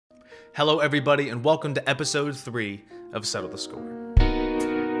Hello everybody and welcome to episode 3 of Settle the Score.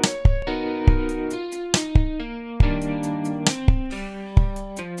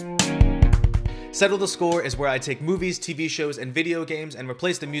 Settle the Score is where I take movies, TV shows, and video games and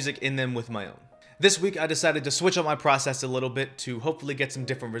replace the music in them with my own. This week I decided to switch up my process a little bit to hopefully get some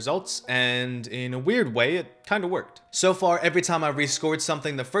different results, and in a weird way, it kinda worked. So far, every time I rescored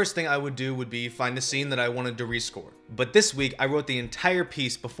something, the first thing I would do would be find the scene that I wanted to rescore. But this week, I wrote the entire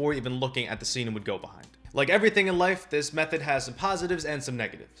piece before even looking at the scene it would go behind. Like everything in life, this method has some positives and some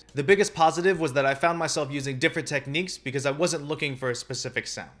negatives. The biggest positive was that I found myself using different techniques because I wasn't looking for a specific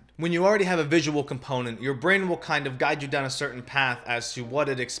sound. When you already have a visual component, your brain will kind of guide you down a certain path as to what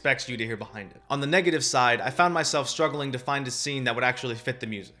it expects you to hear behind it. On the negative side, I found myself struggling to find a scene that would actually fit the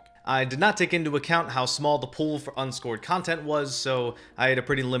music. I did not take into account how small the pool for unscored content was, so I had a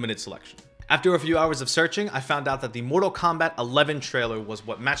pretty limited selection. After a few hours of searching, I found out that the Mortal Kombat 11 trailer was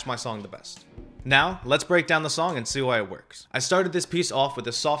what matched my song the best. Now, let's break down the song and see why it works. I started this piece off with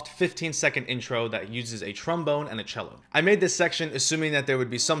a soft 15-second intro that uses a trombone and a cello. I made this section assuming that there would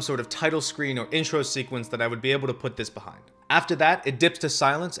be some sort of title screen or intro sequence that I would be able to put this behind. After that, it dips to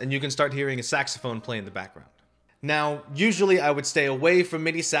silence and you can start hearing a saxophone play in the background. Now, usually I would stay away from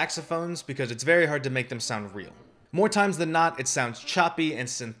MIDI saxophones because it's very hard to make them sound real. More times than not, it sounds choppy and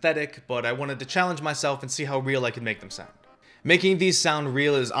synthetic, but I wanted to challenge myself and see how real I could make them sound. Making these sound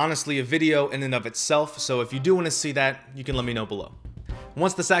real is honestly a video in and of itself, so if you do want to see that, you can let me know below.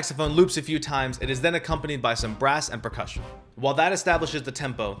 Once the saxophone loops a few times, it is then accompanied by some brass and percussion. While that establishes the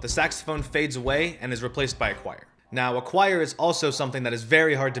tempo, the saxophone fades away and is replaced by a choir. Now, a choir is also something that is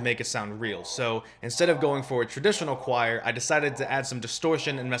very hard to make it sound real, so instead of going for a traditional choir, I decided to add some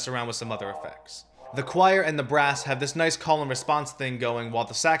distortion and mess around with some other effects. The choir and the brass have this nice call and response thing going while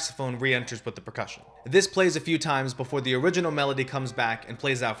the saxophone re-enters with the percussion. This plays a few times before the original melody comes back and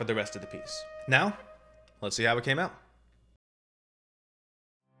plays out for the rest of the piece. Now, let's see how it came out.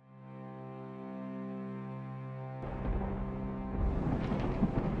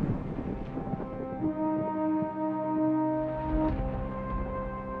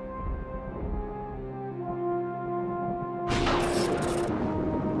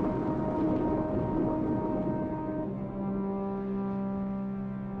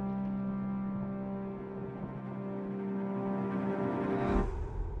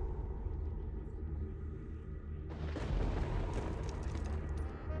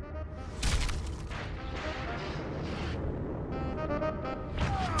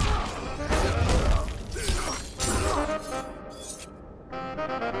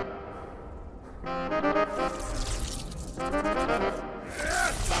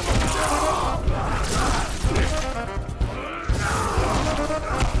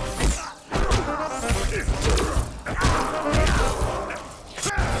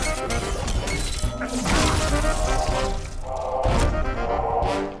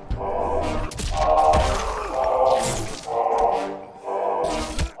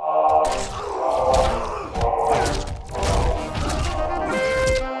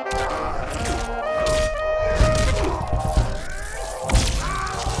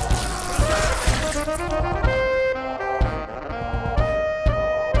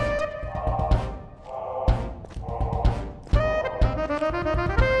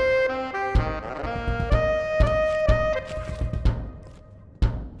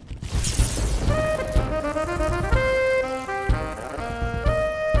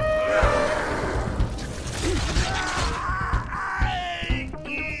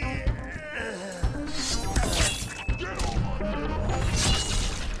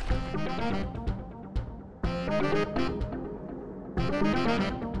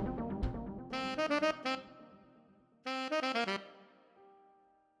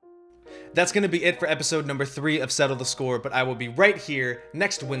 That's going to be it for episode number 3 of Settle the Score, but I will be right here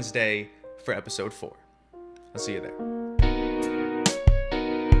next Wednesday for episode 4. I'll see you there.